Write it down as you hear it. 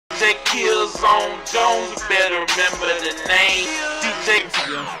DJ Killzown Jones, you better remember the name.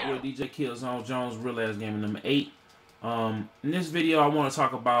 DJ Killzown Jones, Real Ass Gaming number 8. In this video, I want to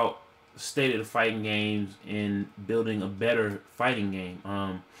talk about the state of the fighting games and building a better fighting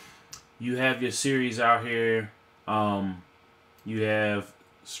game. You have your series out here. You have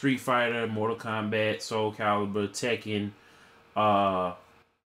Street Fighter, Mortal Kombat, SoulCalibur, Tekken,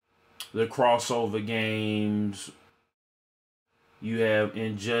 the crossover games. You have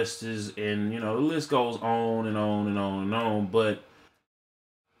Injustice, and the list goes on and on and on and on. But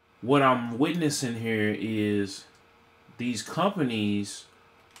what I'm witnessing here is these companies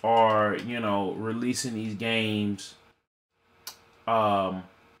are, releasing these games on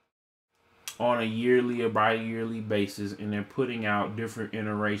a yearly or bi-yearly basis, and they're putting out different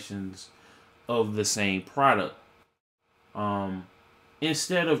iterations of the same product.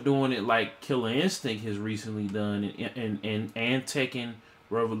 Instead of doing it like Killer Instinct has recently done, and Tekken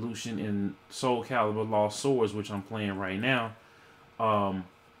Revolution and SoulCalibur Lost Swords, which I'm playing right now.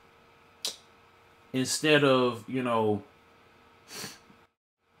 Instead of,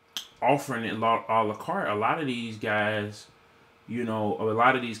 offering it a la carte, a lot of these guys, a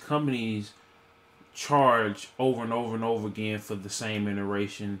lot of these companies charge over and over and over again for the same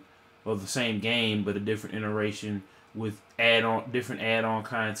iteration of the same game, but a different iteration with different add-on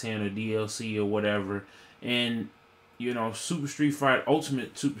content or DLC or whatever. And Ultimate Street Fighter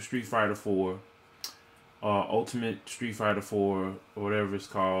 4, Ultimate Street Fighter 4, or whatever it's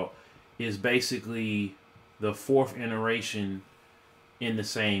called, is basically the 4th iteration in the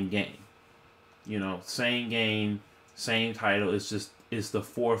same game. Same game, same title. It's the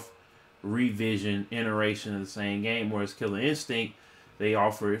 4th revision iteration of the same game. Whereas Killer Instinct, they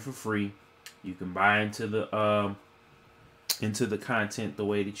offer it for free. You can buy into the content the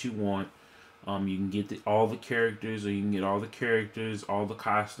way that you want. You can get all the characters, or you can get all the characters, all the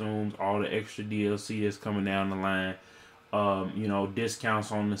costumes, all the extra DLC that's coming down the line.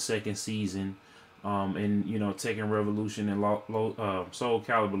 Discounts on the 2nd season. And Tekken Revolution and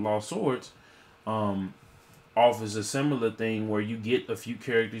SoulCalibur Lost Swords offers a similar thing where you get a few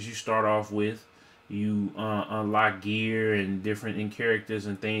characters you start off with. You unlock gear and different characters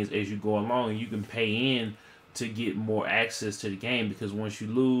and things as you go along, and you can pay in to get more access to the game, because once you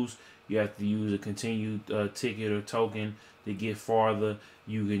lose, you have to use a continued ticket or token to get farther.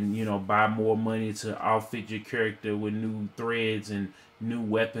 You can buy more money to outfit your character with new threads and new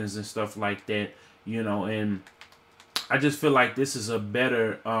weapons and stuff like that. And I just feel like this is a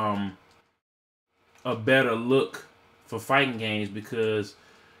better look for fighting games, because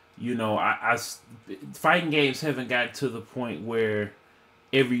fighting games haven't got to the point where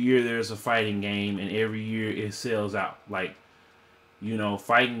every year there's a fighting game and every year it sells out. Like,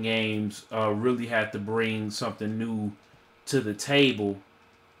 fighting games really have to bring something new to the table,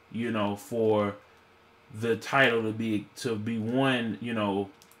 for the title to be one,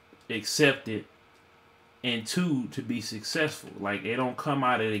 accepted, and 2, to be successful. Like, they don't come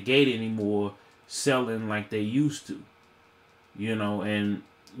out of the gate anymore selling like they used to, and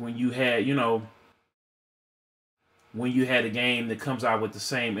when you had a game that comes out with the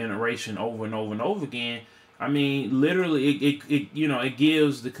same iteration over and over and over again, I mean, literally,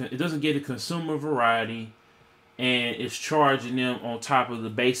 it doesn't get a consumer variety, and it's charging them on top of the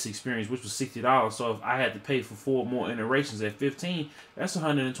base experience, which was $60. So if I had to pay for 4 more iterations at $15, that's a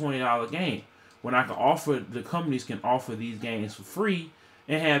 $120 game. When the companies can offer these games for free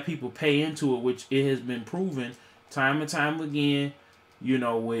and have people pay into it, which it has been proven time and time again.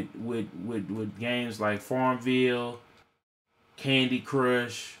 With games like Farmville, Candy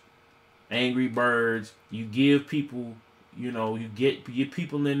Crush, Angry Birds, you give people, you get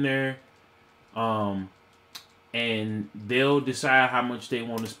people in there, and they'll decide how much they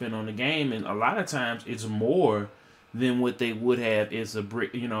want to spend on the game, and a lot of times it's more than what they would have as a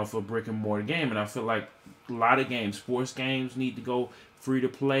brick, for a brick and mortar game. And I feel like a lot of games, sports games, need to go free to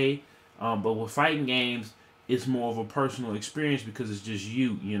play, but with fighting games, it's more of a personal experience, because it's just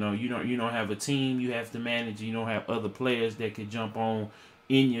you. You don't have a team you have to manage. You don't have other players that could jump on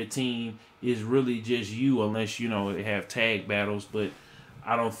in your team. It's really just you, unless they have tag battles. But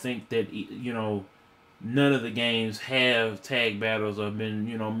I don't think that none of the games have tag battles or been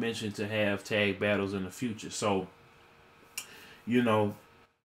mentioned to have tag battles in the future. So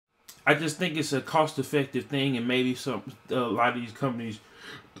I just think it's a cost-effective thing, and maybe a lot of these companies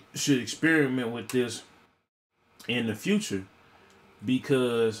should experiment with this in the future,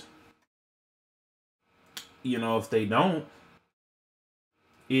 because if they don't,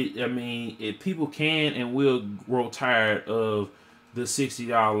 if people can and will grow tired of the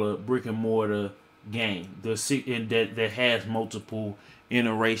 $60 brick and mortar game. That has multiple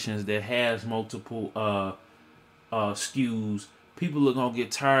iterations, that has multiple SKUs. People are gonna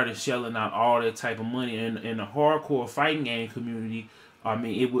get tired of shelling out all that type of money. And in the hardcore fighting game community, I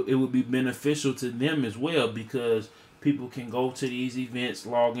mean, it would be beneficial to them as well, because people can go to these events,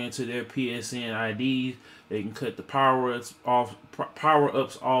 log into their PSN IDs. They can cut the power-ups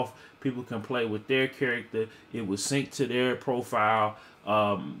off. People can play with their character. It would sync to their profile.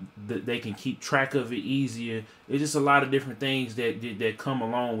 They can keep track of it easier. It's just a lot of different things that come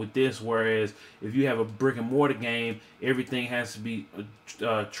along with this. Whereas if you have a brick and mortar game, everything has to be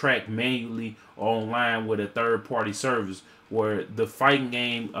tracked manually or online with a third party service. Where the fighting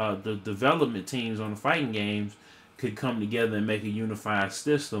game, the development teams on the fighting games could come together and make a unified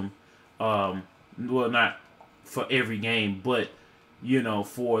system. Well, not for every game, but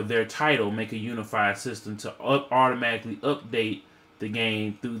for their title, make a unified system to automatically update the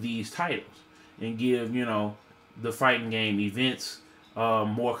game through these titles, and give the fighting game events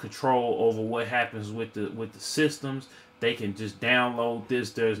more control over what happens with the systems. They can just download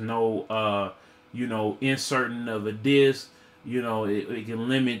this. There's no inserting of a disc. It can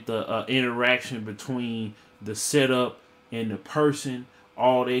limit the interaction between the setup and the person.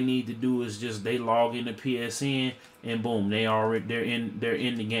 All they need to do is just they log into PSN and boom, they're in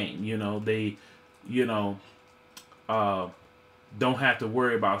the game. They don't have to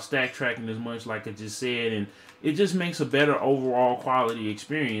worry about stack tracking as much, like I just said, and it just makes a better overall quality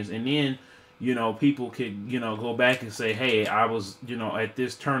experience. And then people could go back and say, hey, I was at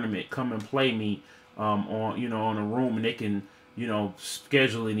this tournament, come and play me on a room, and they can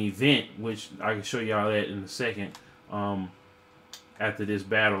schedule an event, which I can show y'all that in a second after this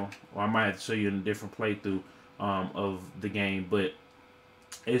battle, or I might have to show you in a different playthrough of the game. But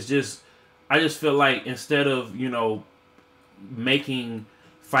it's just, I just feel like instead of making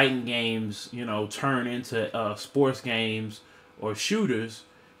fighting games turn into sports games or shooters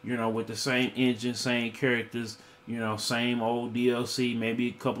with the same engine, same characters, same old DLC, maybe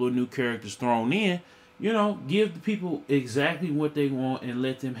a couple of new characters thrown in, give the people exactly what they want and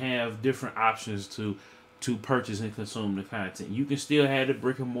let them have different options to purchase and consume the content. You can still have the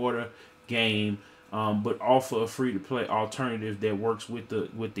brick and mortar game, but offer a free to play alternative that works with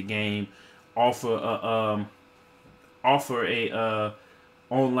the game. Offer a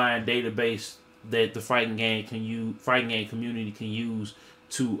online database that the fighting game community can use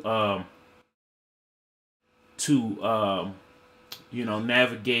to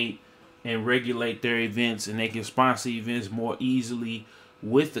navigate and regulate their events, and they can sponsor events more easily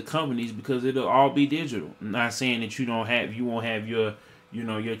with the companies, because it'll all be digital. I'm not saying that you won't have your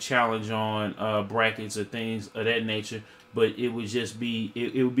challenge on brackets or things of that nature, but it would just be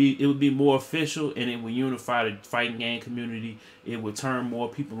it would be more official, and it would unify the fighting game community. It would turn more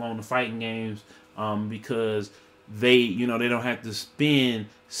people on the fighting games, because they don't have to spend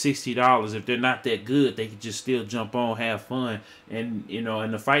 $60 if they're not that good. They can just still jump on, have fun, and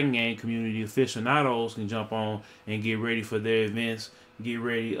in the fighting game community, aficionados can jump on and get ready for their events, get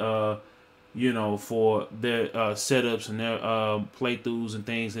ready for their setups and their playthroughs and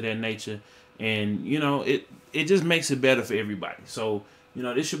things of that nature. And it just makes it better for everybody. So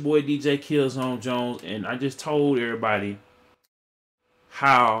this your boy DJ Killzone Jones, and I just told everybody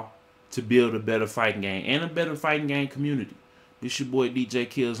how to build a better fighting game and a better fighting game community. This your boy DJ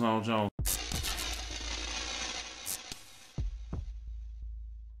Killzone Jones.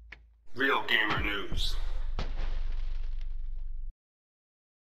 Real gamer news.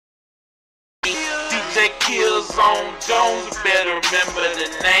 DJ Killzone Jones, you better remember the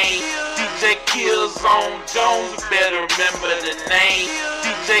name. DJ Killzone Jones, you better remember the name.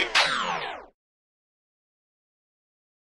 DJ